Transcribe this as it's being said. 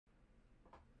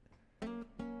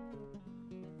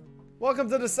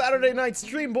Welcome to the Saturday night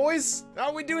stream, boys. How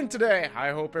are we doing today? I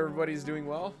hope everybody's doing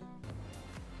well.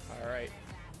 All right.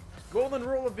 Golden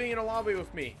rule of being in a lobby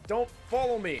with me. Don't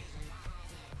follow me.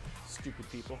 Stupid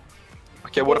people.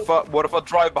 Okay, what if I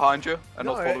drive behind you and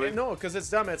not follow you? No, because it's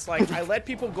dumb. It's like I let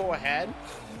people go ahead,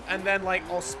 and then like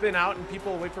I'll spin out and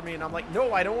people wait for me, and I'm like,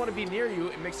 no, I don't want to be near you.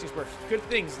 It makes things worse. Good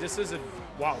things. This is a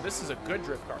wow. This is a good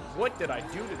drift car. What did I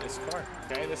do to this car?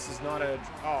 Okay, this is not a.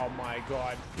 Oh my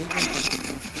god.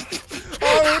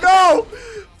 Oh no!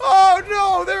 Oh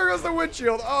no! There goes the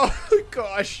windshield. Oh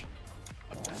gosh.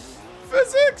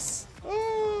 Physics.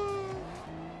 Oh.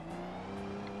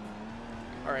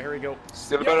 All right, here we go.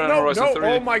 Still better than Horizon 3.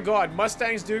 Oh my god,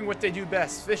 Mustang's doing what they do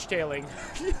best, fishtailing.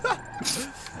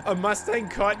 A Mustang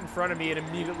caught in front of me and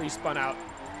immediately spun out.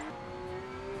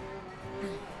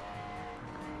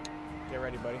 Get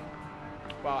ready, buddy.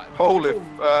 Wow. Holy.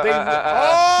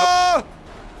 Oh!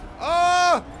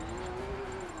 Oh!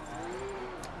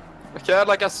 Okay, I had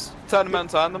like a 10-man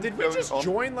tandem. Did we just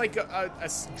join like a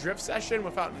drift session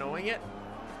without knowing it?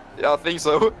 Yeah, I think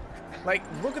so. Like,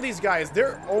 look at these guys.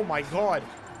 They're, oh my god.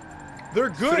 They're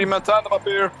good. 3-man tandem up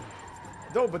here.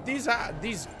 No, but these,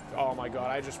 oh my god,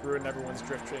 I just ruined everyone's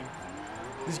drifting.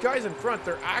 These guys in front,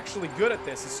 they're actually good at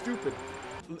this. It's stupid.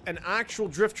 An actual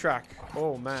drift track.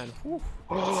 Oh man. Whew.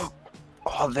 Oh,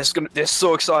 this is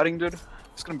so exciting, dude.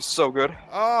 It's gonna be so good.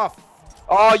 Oh.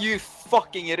 Oh, you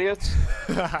fucking idiots.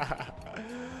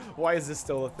 Why is this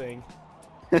still a thing?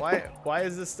 Why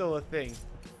is this still a thing?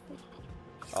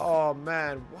 Oh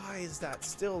man, why is that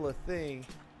still a thing?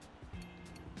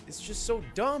 It's just so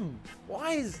dumb.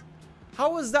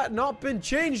 How has that not been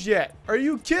changed yet? Are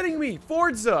you kidding me?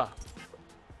 Forza!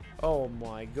 Oh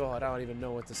my god, I don't even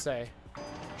know what to say.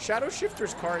 Shadow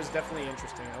Shifter's car is definitely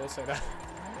interesting, I will say that.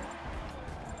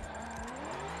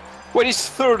 Wait, he's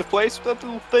third place with that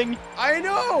little thing? I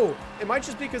know! It might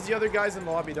just be because the other guys in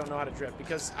the lobby don't know how to drift,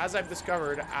 because as I've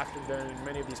discovered after doing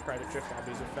many of these private drift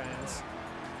lobbies with fans,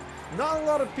 not a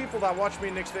lot of people that watch me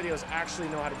in Nick's videos actually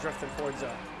know how to drift in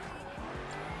Forza.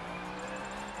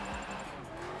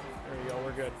 There we go,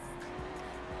 we're good.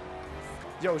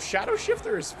 Yo, Shadow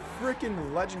Shifter is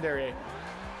freaking legendary.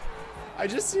 I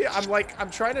just see,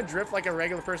 I'm trying to drift like a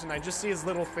regular person. I just see his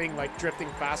little thing like drifting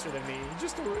faster than me.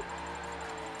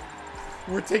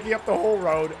 We're taking up the whole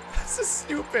road. This is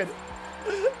stupid.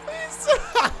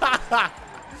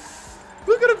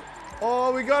 Look at him.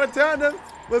 Oh, we got a tandem.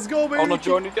 Let's go, baby. I'll not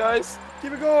join you guys.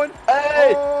 Keep it going.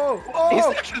 Hey! Oh! He's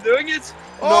actually doing it?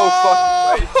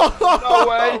 Oh! No fucking way. No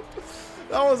way.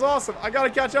 That was awesome. I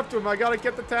gotta catch up to him. I gotta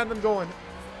get the tandem going.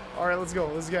 All right, let's go.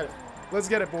 Let's get it. Let's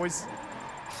get it, boys.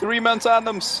 3-man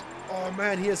tandems. Oh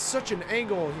man, he has such an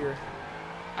angle here.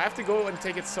 I have to go and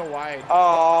take it so wide.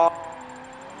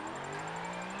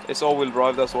 It's all-wheel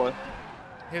drive, that's why.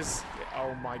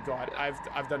 Oh my god,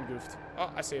 I've done goofed.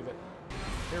 Oh, I saved it.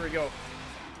 Here we go.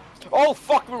 Oh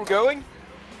fuck, we were going.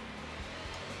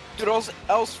 Dude,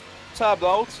 else tabbed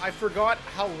out. I forgot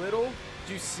how little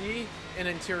you see in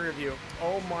interior view.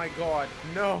 Oh my god,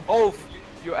 no. Oh,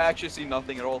 you actually see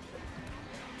nothing at all.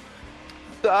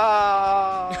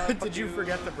 Did you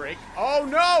forget the brake? Oh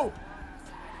no!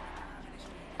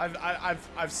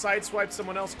 I've sideswiped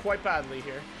someone else quite badly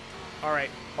here. All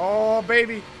right. Oh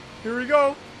baby, here we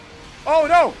go. Oh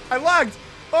no, I lagged.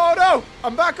 Oh no,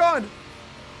 I'm back on.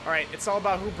 All right, it's all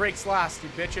about who breaks last, you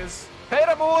bitches. Hey,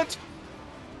 the moment.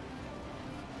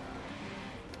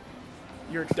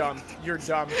 You're dumb. You're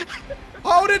dumb.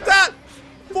 How did that?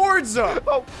 Forza!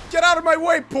 Oh. Get out of my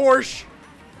way, Porsche!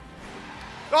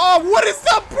 Oh, what is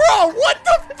that, bro? What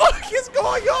the fuck is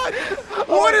going on?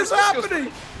 What is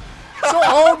happening? So,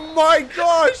 oh my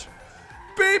gosh!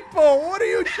 People, what are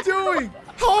you doing?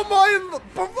 How am I in the...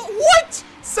 What?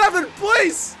 7th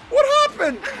place? What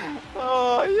happened?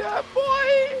 Oh, yeah,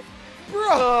 boy! Bro!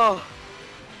 Oh.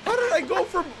 How did I go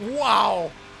from...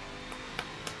 Wow!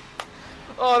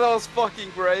 Oh, that was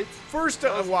fucking great. First,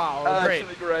 wow, great.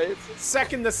 Actually great.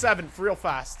 2nd to 7th, real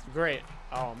fast. Great.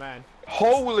 Oh, man.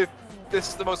 Holy, this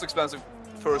is the most expensive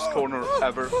first corner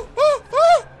ever. Oh,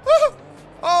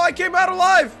 I came out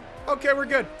alive. Okay, we're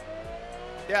good.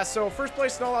 Yeah, so first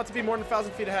place not allowed to be more than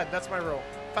 1,000 feet ahead. That's my rule.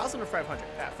 1,000 or 500?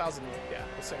 Yeah, 1,000. Yeah,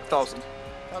 we'll say 1,000.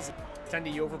 1,000.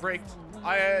 Tendy, you overbraked.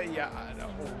 Yeah, I know.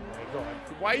 Oh my god.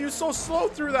 Why are you so slow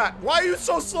through that? Why are you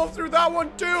so slow through that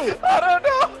one too? I don't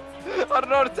know. I don't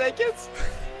know how to take it.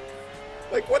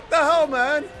 Like, what the hell,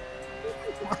 man?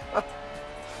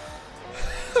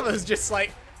 It was just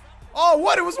like, oh,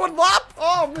 what? It was one lap?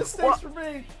 Oh, mistakes for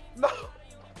me. No.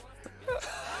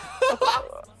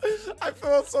 I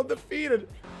felt so defeated.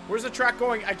 Where's the track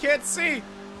going? I can't see.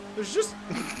 There's just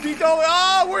speed all.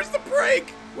 Ah, where's the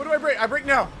brake? What do I brake? I brake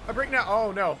now. I brake now.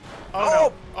 Oh no. Oh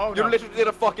no. Oh You no. literally did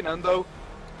a fucking endo.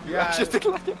 You Yeah. just did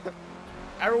like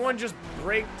Everyone just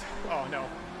braked. Oh no.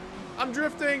 I'm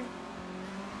drifting.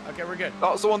 Okay, we're good.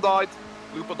 Oh, someone died.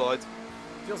 Lupa died.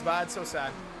 Feels bad. So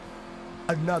sad.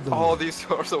 Another Oh, one. these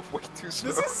cars are way too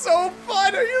slow. This is so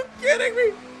fun. Are you kidding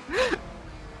me?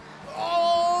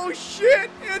 Oh shit!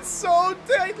 It's so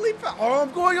tightly packed. Oh,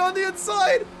 I'm going on the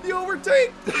inside. The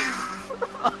overtake.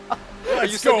 You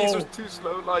said these are too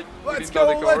slow, like Let's with go.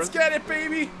 the other Let's cars. get it,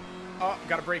 baby. Oh,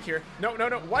 gotta brake here. No, no,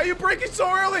 no. Why are you braking so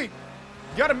early?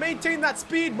 You gotta maintain that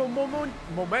speed. Moment.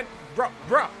 Bro.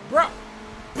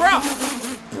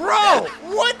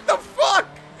 What the fuck?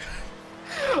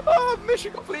 Oh,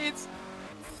 mission complete.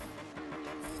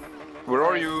 Where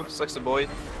are you, sexy boy?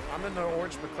 I'm in the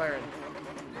orange McLaren.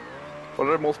 Are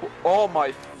there multiple? Oh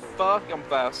my fuck, I'm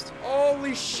fast.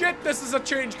 Holy shit, this is a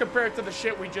change compared to the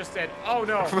shit we just did. Oh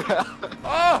no.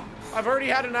 Oh, I've already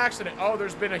had an accident. Oh,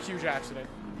 there's been a huge accident.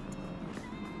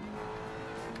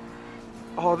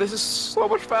 Oh, this is so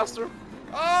much faster.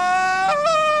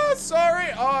 Ah,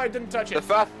 sorry. Oh, I didn't touch it. The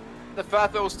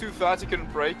fact that was too fast, he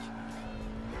couldn't brake.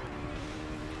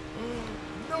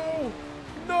 No.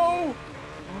 No.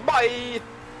 Bye.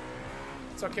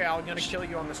 It's okay, I'm gonna kill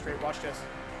you on the straight. Watch this.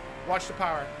 Watch the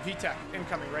power. VTEC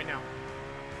incoming right now.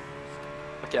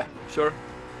 Okay, sure.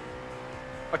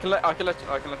 I can let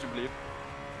you believe.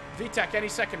 VTEC any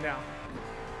second now.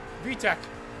 VTEC.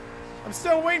 I'm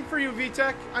still waiting for you,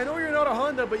 VTEC. I know you're not a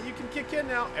Honda, but you can kick in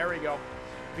now. There we go.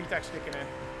 VTEC's kicking in.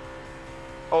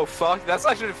 Oh fuck, that's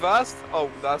actually fast. Oh,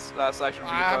 that's actually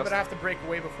really I'm fast. gonna have to break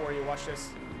way before you. Watch this.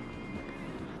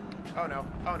 Oh no.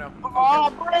 Oh no. Oh,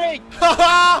 brake!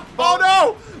 Haha! Oh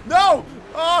no! No!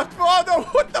 Oh no!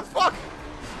 What the fuck?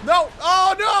 No!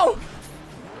 Oh no!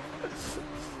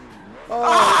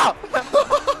 Oh.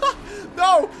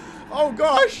 No! Oh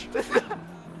gosh!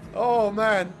 Oh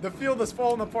man, the field is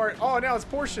falling apart. Oh, now it's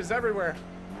Porsches everywhere.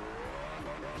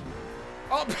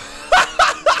 Oh!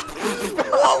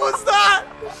 What was that?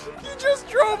 You just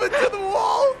drove into the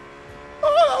wall.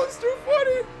 Oh, that was too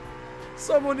funny.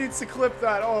 Someone needs to clip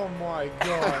that. Oh my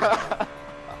god.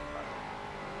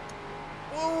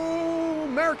 Oh,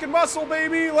 American muscle,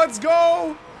 baby. Let's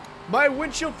go. My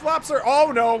windshield flaps are.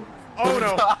 Oh no. Oh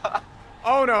no.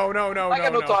 Oh no, no, no, I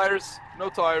got no no. tires. No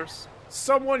tires.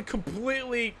 Someone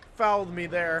completely fouled me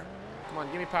there. Come on,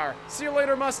 give me power. See you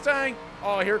later, Mustang.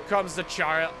 Oh, here comes the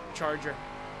Charger.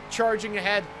 Charging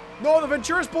ahead. No, the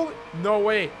Ventura's pulling. No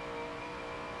way.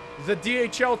 The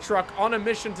DHL truck on a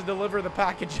mission to deliver the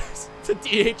packages. The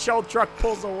DHL truck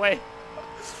pulls away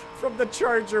from the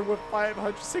Charger with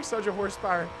 600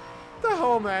 horsepower. What the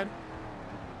hell, man?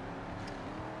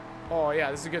 Oh, yeah,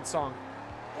 this is a good song.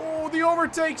 Oh, the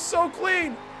overtake, so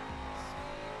clean.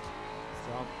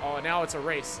 Oh, now it's a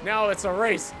race. Now it's a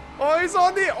race. Oh, he's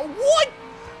on the... What?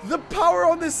 The power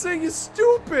on this thing is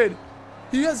stupid.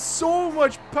 He has so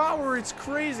much power, it's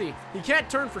crazy. He can't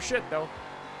turn for shit, though.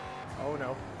 Oh,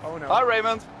 no. Oh, no. Hi,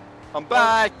 Raymond. I'm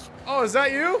back. Oh, is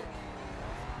that you?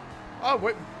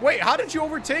 Oh, wait, how did you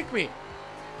overtake me?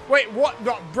 Wait, what?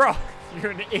 No, bro,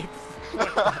 you're an ape.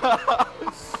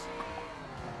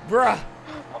 Bruh.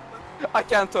 I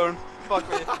can't turn. Fuck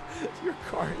me. Your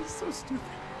car is so stupid.